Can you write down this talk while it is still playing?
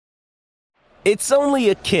It's only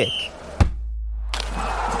a kick,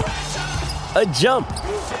 a jump,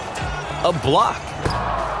 a block.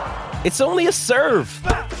 It's only a serve.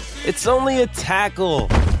 It's only a tackle,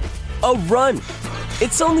 a run.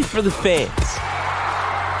 It's only for the fans.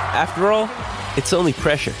 After all, it's only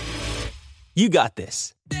pressure. You got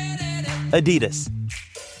this. Adidas.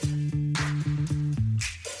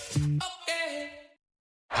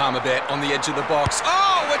 Palmerbet on the edge of the box.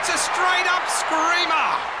 Oh, it's a straight-up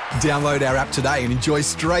screamer! Download our app today and enjoy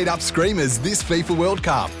straight-up screamers this FIFA World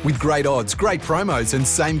Cup with great odds, great promos and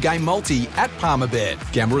same-game multi at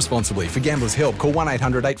Palmerbet. Gamble responsibly. For Gamblers' Help, call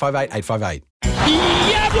 1-800-858-858.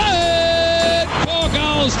 Ablett! 4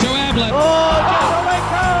 goals to Ablett.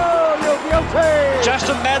 Oh, you're guilty!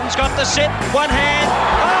 Justin Madden's got the set. One hand.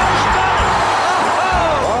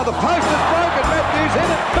 Oh, the post is broken. Matthews hit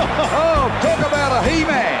it. Talk about a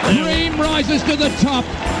he-man. Dream rises to the top.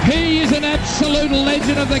 He is an absolute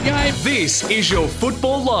legend of the game. This is your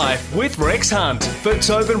Football Life with Rex Hunt for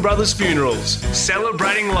Tobin Brothers Funerals,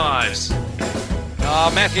 celebrating lives.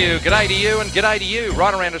 Matthew, g'day to you and g'day to you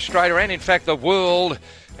right around Australia and in fact the world.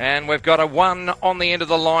 And we've got a one on the end of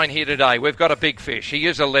the line here today. We've got a big fish. He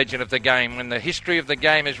is a legend of the game. When the history of the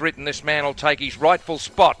game is written, this man will take his rightful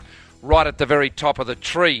spot right at the very top of the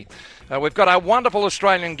tree. We've got a wonderful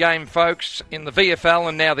Australian game, folks, in the VFL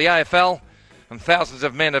and now the AFL. And thousands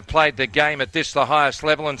of men have played the game at this, the highest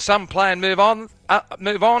level. And some play and move on.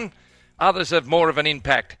 Others have more of an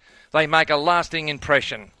impact. They make a lasting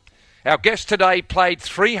impression. Our guest today played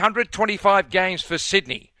 325 games for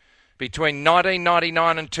Sydney between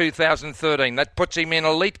 1999 and 2013. That puts him in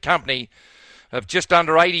elite company of just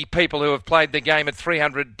under 80 people who have played the game at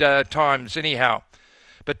 300 times anyhow.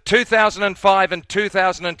 But 2005 and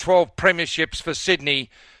 2012 premierships for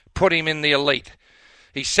Sydney put him in the elite.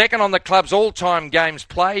 He's second on the club's all-time games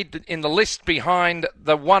played in the list behind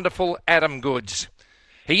the wonderful Adam Goodes.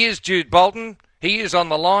 He is Jude Bolton. He is on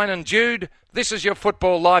the line. And Jude, this is your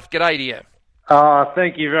Football Life. G'day to you.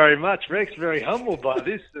 Thank you very much, Rex. Very humbled by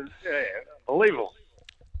this. Unbelievable.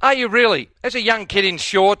 Are you really? As a young kid in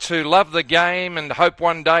shorts who loved the game and hoped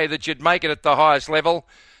one day that you'd make it at the highest level,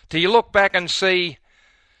 do you look back and see,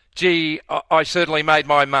 gee, I certainly made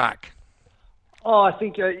my mark? Oh, I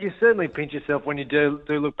think you certainly pinch yourself when you do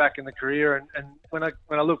look back in the career. And when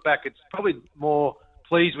I look back, it's probably more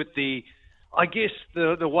pleased with the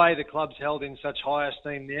way the club's held in such high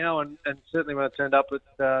esteem now. And certainly when I turned up at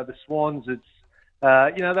the Swans, it's,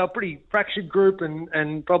 they were a pretty fractured group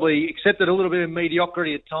and probably accepted a little bit of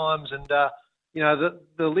mediocrity at times. And,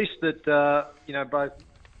 the list that, both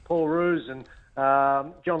Paul Roos and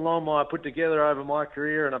John Longmire put together over my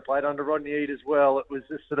career, and I played under Rodney Eade as well, it was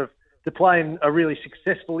just sort of to play in a really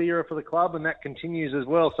successful era for the club, and that continues as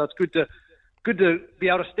well. So it's good to be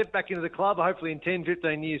able to step back into the club, hopefully in 10,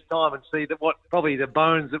 15 years' time, and see that what probably the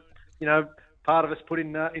bones that, part of us put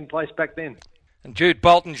in place back then. And Jude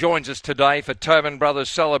Bolton joins us today for Tobin Brothers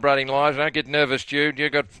Celebrating Lives. Don't get nervous, Jude.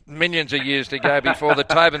 You've got millions of years to go before the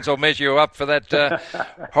Tobins will measure you up for that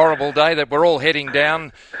horrible day that we're all heading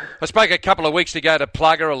down. I spoke a couple of weeks ago to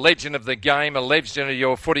Plugger, a legend of the game, a legend of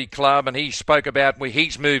your footy club, and he spoke about where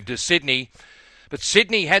he's moved to Sydney. But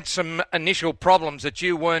Sydney had some initial problems that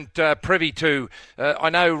you weren't privy to. I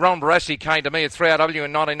know Ron Barassi came to me at 3RW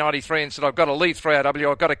in 1993 and said, I've got to leave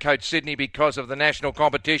 3RW, I've got to coach Sydney because of the national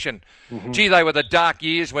competition. Mm-hmm. Gee, they were the dark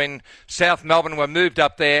years when South Melbourne were moved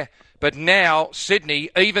up there. But now Sydney,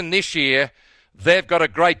 even this year, they've got a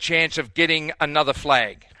great chance of getting another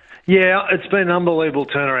flag. Yeah, it's been an unbelievable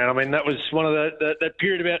turnaround. I mean, that was one of that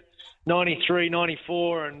period about 93,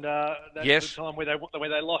 94, and that's yes. the time where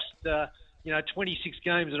they lost... 26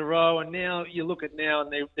 games in a row, and now you look at now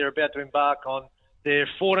and they're about to embark on their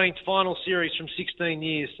 14th final series from 16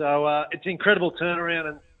 years. So it's an incredible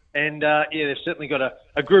turnaround, and they've certainly got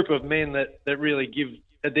a group of men that really give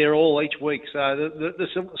their all each week. So the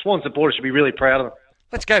Swan supporters should be really proud of them.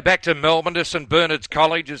 Let's go back to Melbourne, to St Bernard's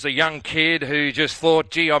College, as a young kid who just thought,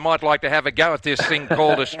 gee, I might like to have a go at this thing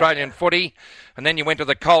called Australian footy. And then you went to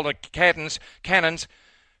the Colton Cannons.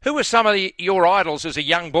 Who were some of your idols as a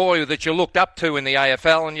young boy that you looked up to in the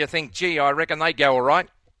AFL and you think, gee, I reckon they go all right?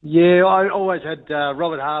 Yeah, I always had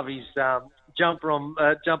Robert Harvey's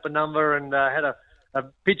jumper number and had a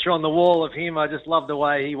picture on the wall of him. I just loved the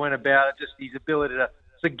way he went about it, just his ability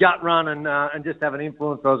to gut run and just have an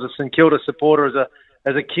influence. I was a St Kilda supporter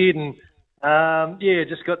as a kid and,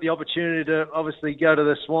 just got the opportunity to obviously go to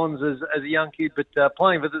the Swans as a young kid, but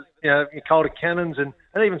playing for the Colton Cannons and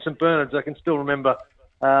even St Bernard's, I can still remember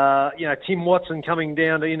Tim Watson coming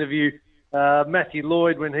down to interview Matthew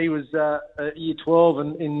Lloyd when he was year 12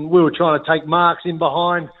 and we were trying to take marks in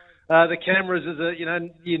behind the cameras as a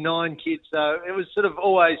year 9 kid. So it was sort of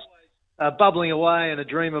always bubbling away and a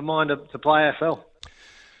dream of mine to play AFL.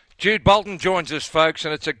 Jude Bolton joins us, folks,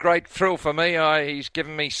 and it's a great thrill for me. He's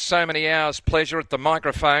given me so many hours' pleasure at the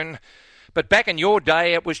microphone. But back in your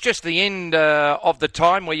day, it was just the end of the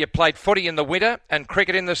time where you played footy in the winter and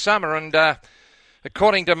cricket in the summer. And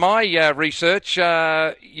according to my research,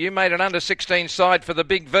 you made an under-16 side for the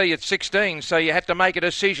Big V at 16, so you had to make a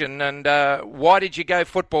decision. And why did you go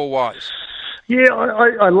football-wise? Yeah,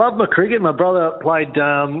 I love my cricket. My brother played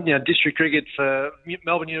district cricket for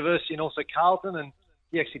Melbourne University and also Carlton, and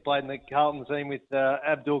he actually played in the Carlton team with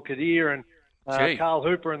Abdul Qadir and Carl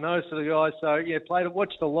Hooper and those sort of guys. So, yeah,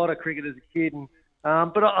 watched a lot of cricket as a kid. And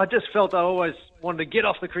but I just felt I always wanted to get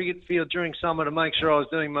off the cricket field during summer to make sure I was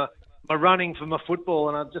doing my running for my football.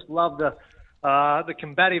 And I just loved the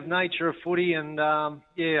combative nature of footy. And,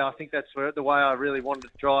 I think that's the way I really wanted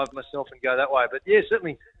to drive myself and go that way. But, yeah,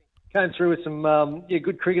 certainly came through with some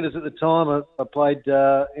good cricketers at the time. I played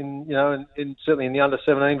certainly in the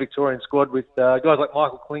under-17 Victorian squad with guys like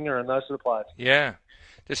Michael Klinger and those sort of players. Yeah,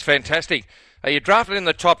 just fantastic. You drafted in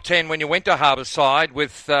the top 10 when you went to Harbourside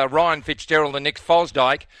with Ryan Fitzgerald and Nick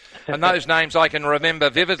Fosdyke, and those names I can remember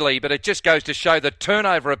vividly, but it just goes to show the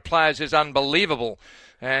turnover of players is unbelievable.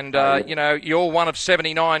 And, you're one of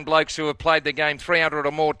 79 blokes who have played the game 300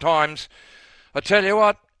 or more times. I tell you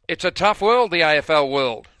what, it's a tough world, the AFL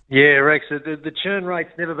world. Yeah, Rex, the churn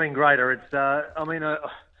rate's never been greater. It's, I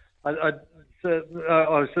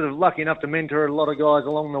was sort of lucky enough to mentor a lot of guys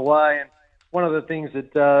along the way, and one of the things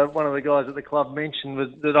that one of the guys at the club mentioned was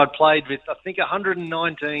that I played with, I think,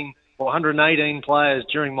 119 or 118 players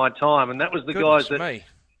during my time, and that was the guys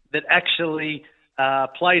that actually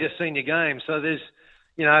played a senior game. So there's,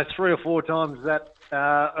 3 or 4 times that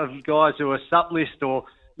of guys who are sup list or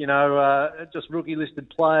just rookie listed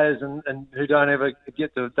players and who don't ever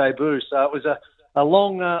get to debut. So it was a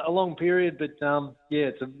long period, but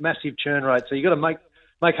it's a massive churn rate. So you got to make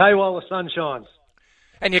hay while the sun shines.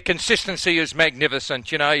 And your consistency is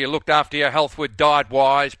magnificent. You looked after your health with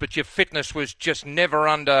diet-wise, but your fitness was just never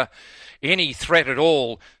under any threat at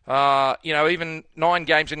all. Even 9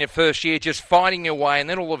 games in your first year, just finding your way, and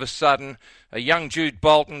then all of a sudden, a young Jude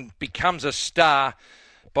Bolton becomes a star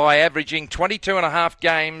by averaging 22 and a half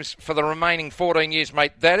games for the remaining 14 years,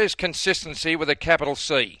 mate. That is consistency with a capital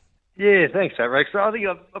C. Yeah, thanks, Rex. I think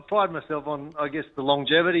I pride myself on, I guess, the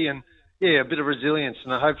longevity and, a bit of resilience,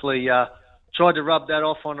 and I hopefully tried to rub that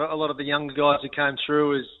off on a lot of the younger guys who came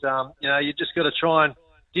through. Is you just got to try and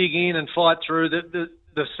dig in and fight through.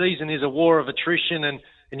 The season is a war of attrition, and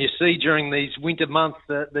you see during these winter months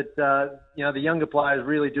that the younger players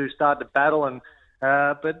really do start to battle. And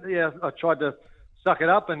I tried to suck it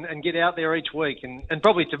up and get out there each week. And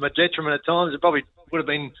probably to my detriment at times, it probably would have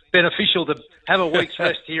been beneficial to have a week's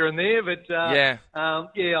rest here and there. But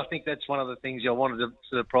I think that's one of the things I wanted to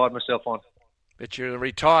sort of pride myself on. But you're a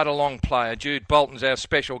retired along player. Jude Bolton's our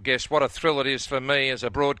special guest. What a thrill it is for me as a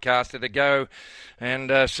broadcaster to go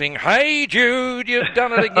and sing, "Hey Jude, you've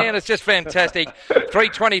done it again." It's just fantastic.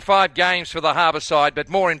 325 games for the Harbourside, but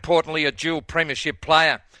more importantly, a dual premiership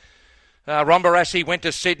player. Ron Barassi went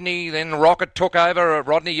to Sydney, then Rocket took over.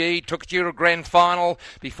 Rodney Eade took you to a grand final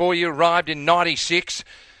before you arrived in 96.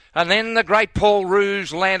 And then the great Paul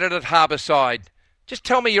Roos landed at Harbourside. Just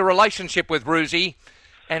tell me your relationship with Roosy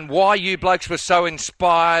and why you blokes were so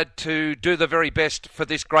inspired to do the very best for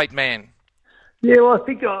this great man. Yeah, well, I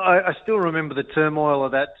think I still remember the turmoil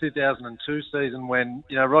of that 2002 season when,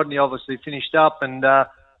 Rodney obviously finished up and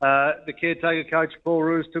the caretaker coach, Paul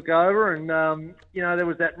Roos, took over. And, there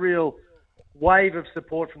was that real wave of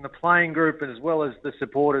support from the playing group as well as the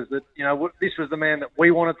supporters that, this was the man that we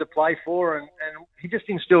wanted to play for. And he just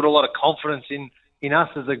instilled a lot of confidence in us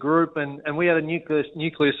as a group. And we had a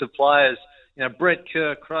nucleus of players, Brett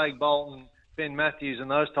Kerr, Craig Bolton, Ben Matthews,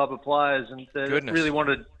 and those type of players, and really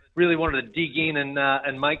wanted to dig in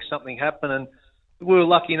and make something happen. And we were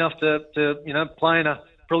lucky enough to play in a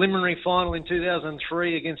preliminary final in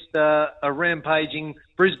 2003 against a rampaging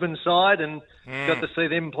Brisbane side, and got to see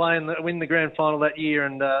them win the grand final that year.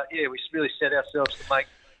 And we really set ourselves to make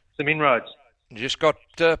some inroads. You just got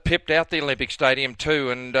pipped out the Olympic Stadium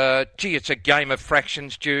too, and it's a game of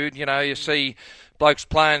fractions, Jude. You see blokes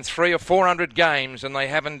playing 300 or 400 games and they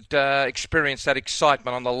haven't experienced that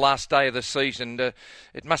excitement on the last day of the season.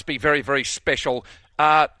 It must be very, very special.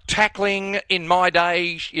 Tackling in my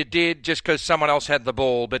day, you did just because someone else had the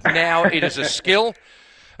ball, but now it is a skill.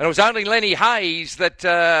 And it was only Lenny Hayes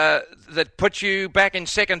that put you back in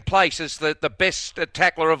second place as the best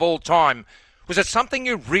tackler of all time. Was it something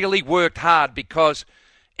you really worked hard? Because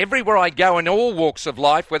everywhere I go in all walks of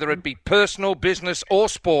life, whether it be personal, business or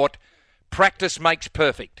sport, practice makes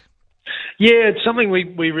perfect. Yeah, it's something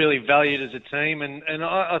we really valued as a team, and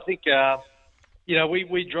I think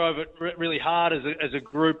we drove it really hard as a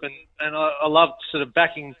group, and I loved sort of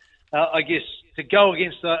backing, I guess, to go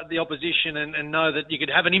against the opposition and know that you could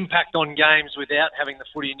have an impact on games without having the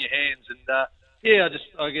footy in your hands. And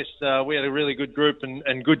I guess we had a really good group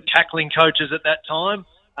and good tackling coaches at that time.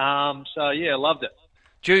 I loved it.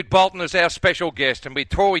 Jude Bolton is our special guest, and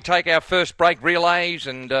before we take our first break, relays,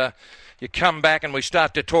 and you come back and we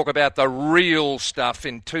start to talk about the real stuff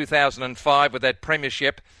in 2005 with that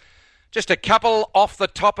premiership. Just a couple off the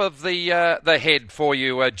top of the head for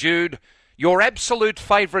you, Jude. Your absolute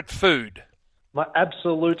favourite food? My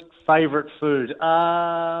absolute favourite food?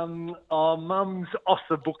 Mum's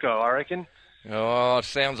ossobuco, I reckon. Oh,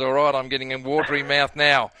 sounds all right. I'm getting a watery mouth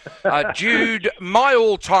now. Jude, my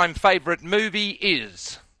all-time favourite movie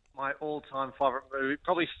is? My all-time favourite movie?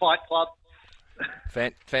 Probably Fight Club.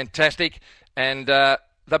 Fantastic. And the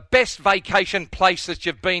best vacation place that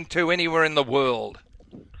you've been to anywhere in the world?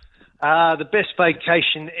 The best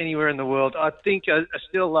vacation anywhere in the world? I think I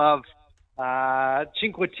still love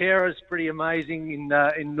Cinque Terre. Is pretty amazing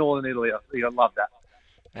in northern Italy. I love that.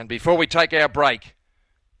 And before we take our break,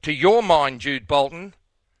 to your mind, Jude Bolton,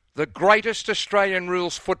 the greatest Australian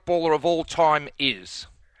rules footballer of all time is?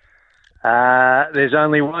 There's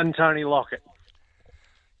only one Tony Lockett.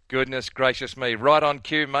 Goodness gracious me. Right on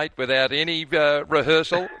cue, mate, without any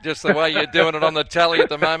rehearsal. Just the way you're doing it on the tally at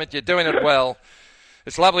the moment. You're doing it well.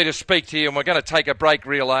 It's lovely to speak to you, and we're going to take a break,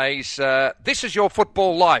 relays. This is your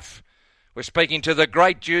football life. We're speaking to the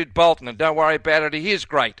great Jude Bolton, and don't worry about it, he is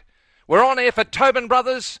great. We're on air for Tobin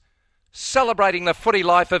Brothers, celebrating the footy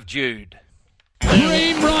life of Jude.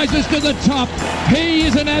 Dream rises to the top. He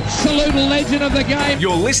is an absolute legend of the game.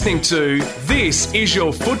 You're listening to This Is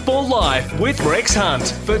Your Football Life with Rex Hunt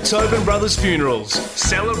for Tobin Brothers Funerals,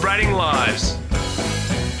 celebrating lives.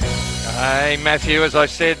 Hey, Matthew, as I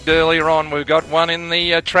said earlier on, we've got one in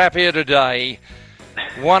the trap here today.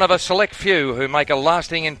 One of a select few who make a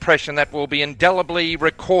lasting impression that will be indelibly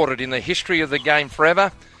recorded in the history of the game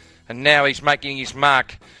forever. And now he's making his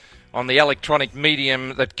mark on the electronic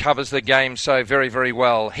medium that covers the game so very, very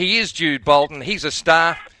well. He is Jude Bolton. He's a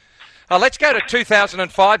star. Let's go to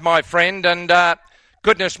 2005, my friend. And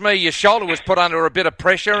goodness me, your shoulder was put under a bit of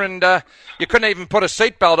pressure and you couldn't even put a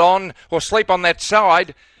seatbelt on or sleep on that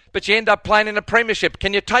side. But you end up playing in a premiership.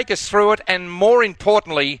 Can you take us through it? And more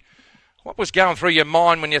importantly, what was going through your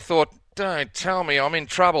mind when you thought, don't tell me I'm in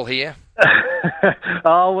trouble here?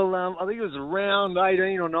 I think it was around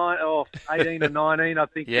 18 or 19. I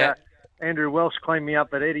think Andrew Welsh cleaned me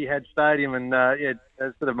up at Etihad Stadium, and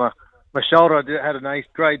sort of my shoulder. I had an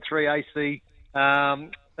grade 3 AC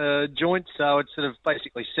joint, so it sort of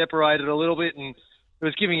basically separated a little bit, and it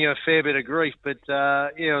was giving you a fair bit of grief. But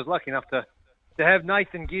I was lucky enough to have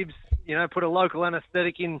Nathan Gibbs, put a local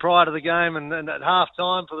anaesthetic in prior to the game, and at half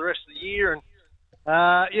time for the rest of the year, and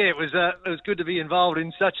it was good to be involved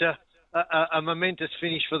in such a momentous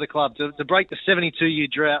finish for the club. To break the 72-year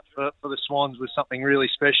drought for the Swans was something really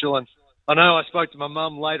special. And I know I spoke to my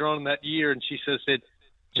mum later on in that year, and she sort of said,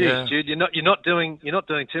 "Geez, Jude, you're not doing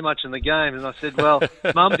too much in the game." And I said, "Well,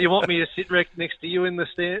 Mum, do you want me to sit next to you in the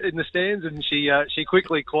stands?" And she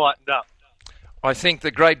quickly quietened up. I think the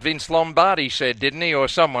great Vince Lombardi said, didn't he, or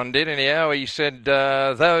someone did anyhow, he said,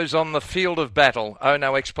 those on the field of battle owe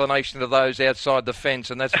no explanation to those outside the fence,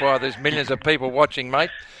 and that's why there's millions of people watching, mate.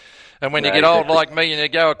 And when you get old like me and you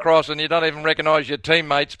go across and you don't even recognise your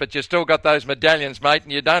teammates, but you still got those medallions, mate,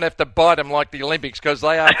 and you don't have to bite them like the Olympics because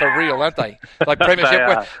they are for real, aren't they? Like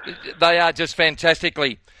Premiership, they are just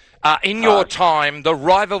fantastically. In your time, the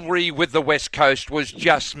rivalry with the West Coast was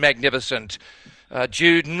just magnificent.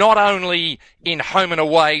 Jude, not only in home and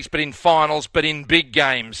aways, but in finals, but in big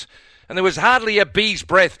games. And there was hardly a bee's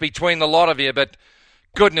breath between the lot of you, but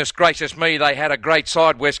goodness gracious me, they had a great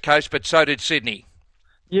side, West Coast, but so did Sydney.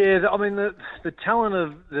 Yeah, I mean, the talent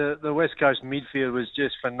of the West Coast midfield was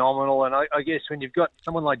just phenomenal. And I guess when you've got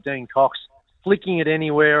someone like Dean Cox flicking it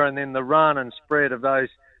anywhere and then the run and spread of those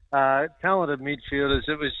talented midfielders,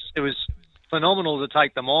 it was phenomenal to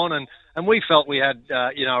take them on. And we felt we had,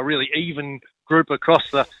 a really even group across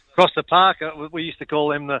the park. We used to call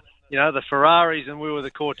them the Ferraris, and we were the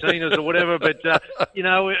Cortinas or whatever. But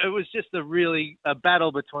it was just a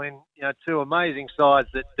battle between two amazing sides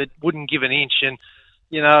that wouldn't give an inch. And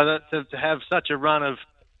to have such a run of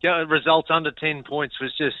results under 10 points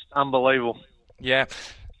was just unbelievable. Yeah.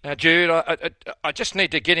 Now, Jude, I just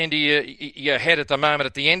need to get into your head at the moment.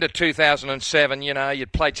 At the end of 2007,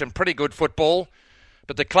 you'd played some pretty good football,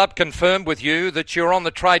 but the club confirmed with you that you're on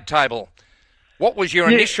the trade table. What was your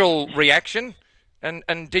initial reaction?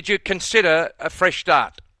 And did you consider a fresh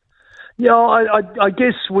start? Yeah, I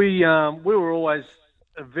guess we were always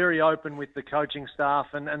very open with the coaching staff,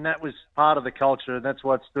 and that was part of the culture. That's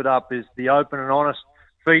what stood up, is the open and honest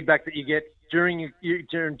feedback that you get during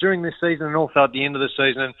this season and also at the end of the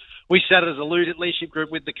season. And we sat as a leadership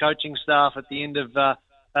group with the coaching staff at the end of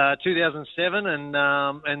 2007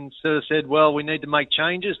 and sort of said, well, we need to make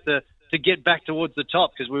changes to get back towards the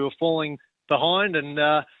top because we were falling behind. And,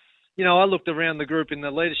 I looked around the group in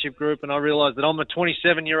the leadership group and I realised that I'm a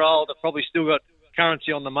 27-year-old that probably still got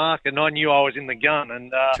currency on the market, and I knew I was in the gun.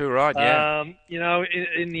 And too right, yeah.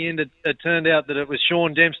 In the end, it turned out that it was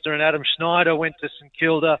Sean Dempster and Adam Schneider went to St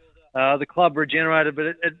Kilda. The club regenerated, but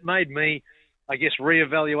it made me, I guess,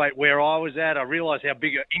 reevaluate where I was at. I realised how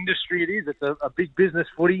big an industry it is. It's a big business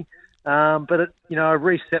footy, but I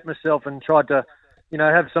reset myself and tried to,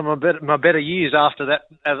 have some of my better years after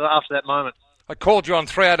that moment. I called you on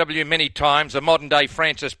 3RW many times, a modern-day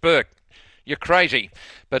Francis Burke. You're crazy,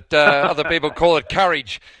 but other people call it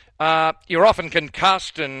courage. You're often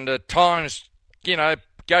concussed and at times,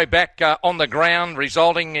 go back on the ground,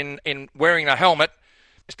 resulting in wearing a helmet.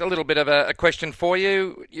 Just a little bit of a question for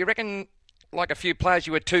you. You reckon, like a few players,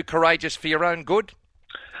 you were too courageous for your own good?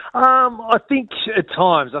 I think at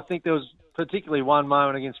times. I think there was particularly one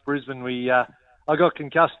moment against Brisbane. I got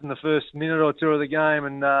concussed in the first minute or two of the game,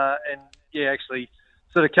 and actually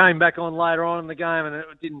sort of came back on later on in the game, and it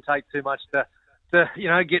didn't take too much to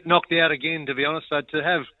get knocked out again, to be honest. So to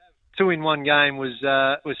have two in one game was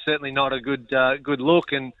certainly not a good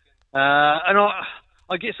look, and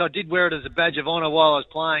I guess I did wear it as a badge of honour while I was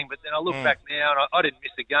playing, but then I look back now and I didn't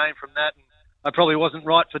miss a game from that, and I probably wasn't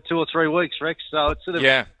right for 2 or 3 weeks, Rex. So it's sort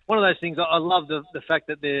of one of those things. I love the fact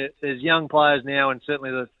that there's young players now, and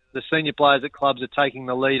certainly the senior players at clubs are taking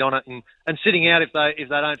the lead on it and sitting out if they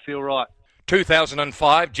don't feel right.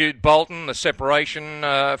 2005, Jude Bolton, the separation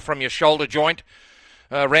from your shoulder joint.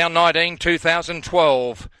 Round 19,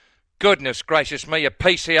 2012. Goodness gracious me, a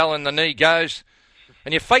PCL in the knee goes.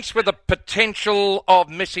 And you're faced with the potential of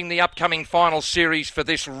missing the upcoming final series for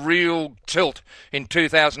this real tilt in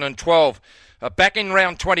 2012. Back in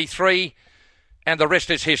round 23, and the rest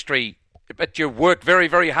is history. But you worked very,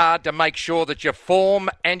 very hard to make sure that your form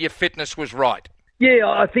and your fitness was right. Yeah,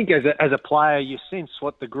 I think as a player, you sense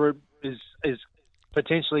what the group is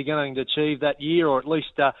potentially going to achieve that year, or at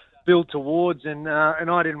least build towards. And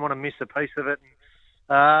I didn't want to miss a piece of it.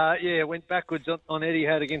 Went backwards on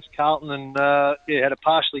Etihad against Carlton, and had a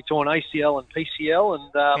partially torn ACL and PCL.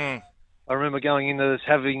 And I remember going into this,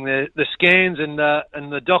 having the scans, and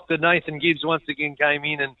the doctor Nathan Gibbs once again came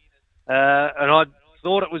in, and I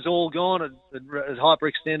thought it was all gone. It was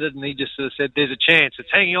hyperextended, and he just sort of said, "There's a chance. It's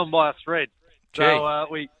hanging on by a thread." Gee. So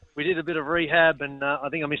we did a bit of rehab, and I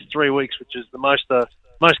think I missed 3 weeks, which is the most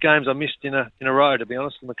games I missed in a row, to be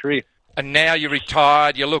honest, in my career. And now you're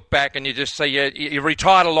retired. You look back and you just see you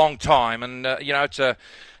retired a long time, and it's a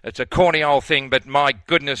corny old thing, but my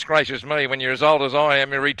goodness gracious me, when you're as old as I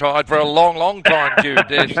am, you're retired for a long, long time,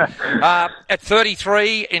 Jude. At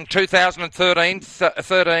 33 in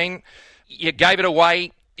 2013, you gave it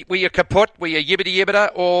away. Were you kaput? Were you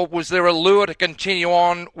yibbity-yibbita? Or was there a lure to continue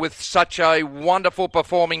on with such a wonderful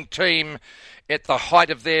performing team at the height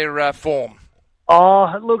of their form?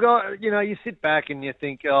 Oh, look, you sit back and you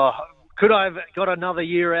think, could I have got another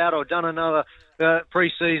year out or done another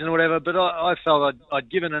pre-season or whatever? But I felt I'd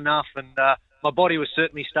given enough, and my body was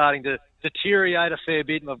certainly starting to deteriorate a fair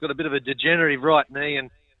bit, and I've got a bit of a degenerative right knee, and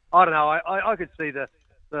I don't know, I could see the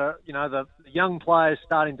young players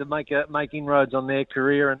starting to make inroads on their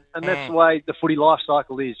career, and that's the way the footy life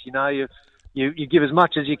cycle is. You give as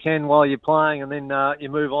much as you can while you're playing, and then you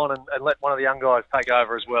move on and let one of the young guys take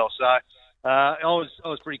over as well. So I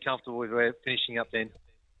was pretty comfortable with finishing up then.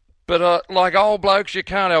 But like old blokes, you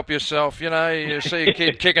can't help yourself. You see a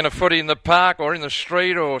kid kicking a footy in the park or in the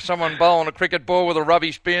street, or someone bowling a cricket ball with a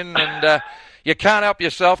rubbish bin, and you can't help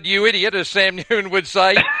yourself. You idiot, as Sam Newman would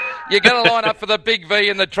say. You're going to line up for the Big V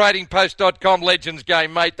in the TradingPost.com Legends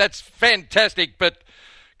game, mate. That's fantastic, but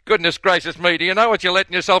goodness gracious me, do you know what you're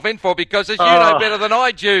letting yourself in for? Because as you know better than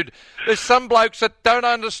I, Jude, there's some blokes that don't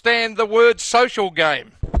understand the word social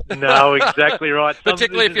game. No, exactly right.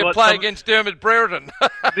 Particularly if you play against Dermot Brereton.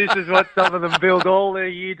 This is what some of them build all their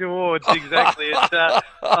year towards, exactly. It's,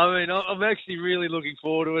 I'm actually really looking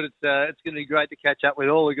forward to it. It's going to be great to catch up with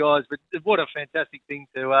all the guys, but what a fantastic thing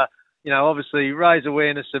to, obviously raise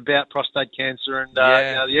awareness about prostate cancer, and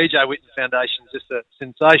the E.J. Whitten Foundation is just a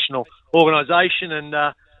sensational organisation. And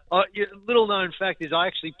little known fact is I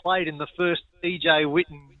actually played in the first E.J.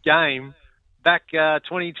 Whitten game back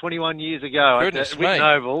 20, 21 years ago at Whitten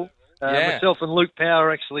Oval. Myself and Luke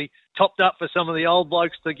Power actually topped up for some of the old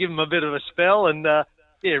blokes to give them a bit of a spell, and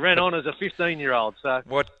ran on as a 15-year-old. So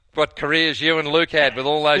what careers you and Luke had with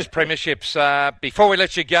all those premierships. Before we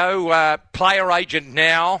let you go, player agent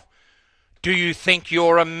now. Do you think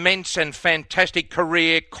your immense and fantastic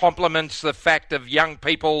career complements the fact of young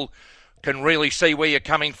people can really see where you're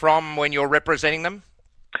coming from when you're representing them?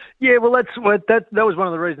 Yeah, well, that was one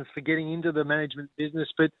of the reasons for getting into the management business.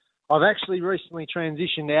 But I've actually recently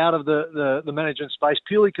transitioned out of the management space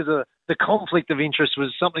purely because the conflict of interest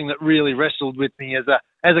was something that really wrestled with me as a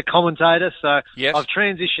commentator. So yes. I've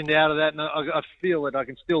transitioned out of that, and I feel that I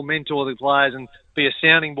can still mentor the players and be a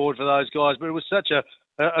sounding board for those guys. But it was such a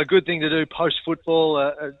good thing to do post-football.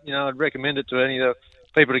 I'd recommend it to any of the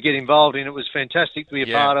people to get involved in. It was fantastic to be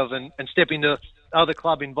a part of and step into other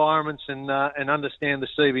club environments and understand the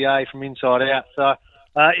CBA from inside out. So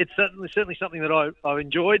it's certainly something that I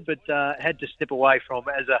enjoyed, but had to step away from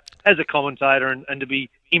as a commentator and to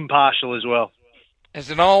be impartial as well.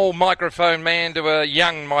 As an old microphone man to a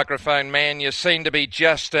young microphone man, you seem to be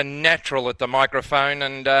just a natural at the microphone.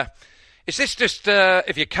 And is this just,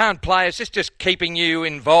 if you can't play, is this just keeping you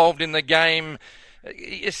involved in the game?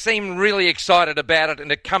 You seem really excited about it,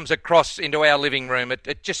 and it comes across into our living room.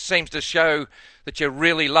 It just seems to show that you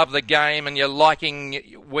really love the game and you're liking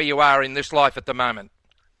where you are in this life at the moment.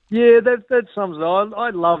 Yeah, that sums it up.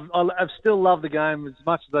 I still love the game as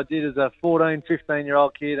much as I did as a 14,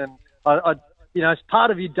 15-year-old kid, and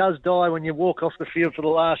part of you does die when you walk off the field for the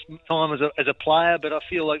last time as a player. But I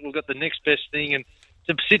feel like we've got the next best thing, and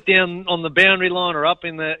to sit down on the boundary line or up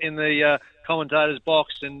in the commentator's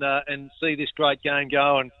box and see this great game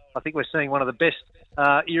go, and I think we're seeing one of the best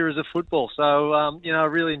eras of football. So I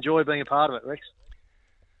really enjoy being a part of it, Rex.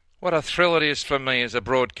 What a thrill it is for me as a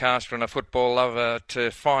broadcaster and a football lover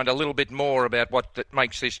to find a little bit more about what that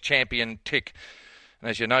makes this champion tick.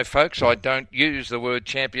 And as you know, folks, I don't use the word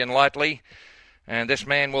champion lightly, and this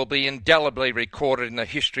man will be indelibly recorded in the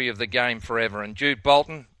history of the game forever. And Jude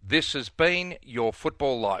Bolton, this has been your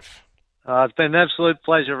football life. It's been an absolute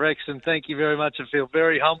pleasure, Rex, and thank you very much. I feel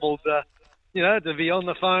very humbled, to be on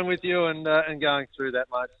the phone with you and going through that,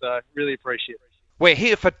 mate. So really appreciate it. We're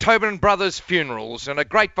here for Tobin Brothers Funerals, and a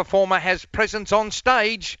great performer has presence on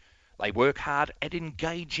stage. They work hard at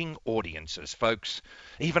engaging audiences, folks.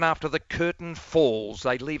 Even after the curtain falls,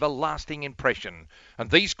 they leave a lasting impression,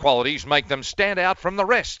 and these qualities make them stand out from the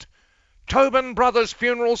rest. Tobin Brothers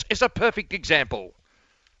Funerals is a perfect example.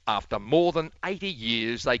 After more than 80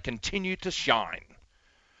 years, they continue to shine.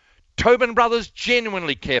 Tobin Brothers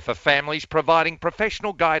genuinely care for families, providing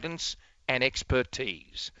professional guidance and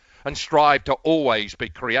expertise, and strive to always be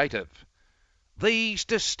creative. These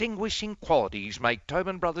distinguishing qualities make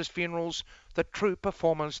Tobin Brothers Funerals the true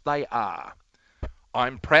performers they are.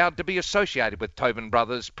 I'm proud to be associated with Tobin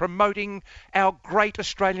Brothers, promoting our great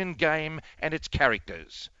Australian game and its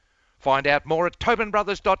characters. Find out more at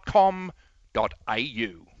tobinbrothers.com.au.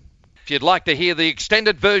 If you'd like to hear the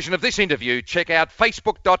extended version of this interview, check out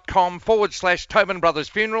facebook.com/Tobin Brothers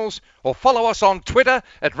Funerals or follow us on Twitter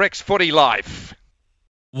at RexFootyLife.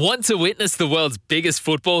 Want to witness the world's biggest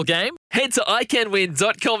football game? Head to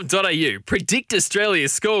iCanWin.com.au, predict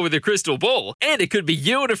Australia's score with a crystal ball, and it could be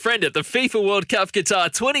you and a friend at the FIFA World Cup Qatar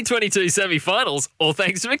 2022 semi-finals, all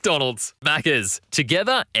thanks to McDonald's. Maccas,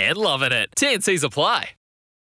 together and loving it. TNCs apply.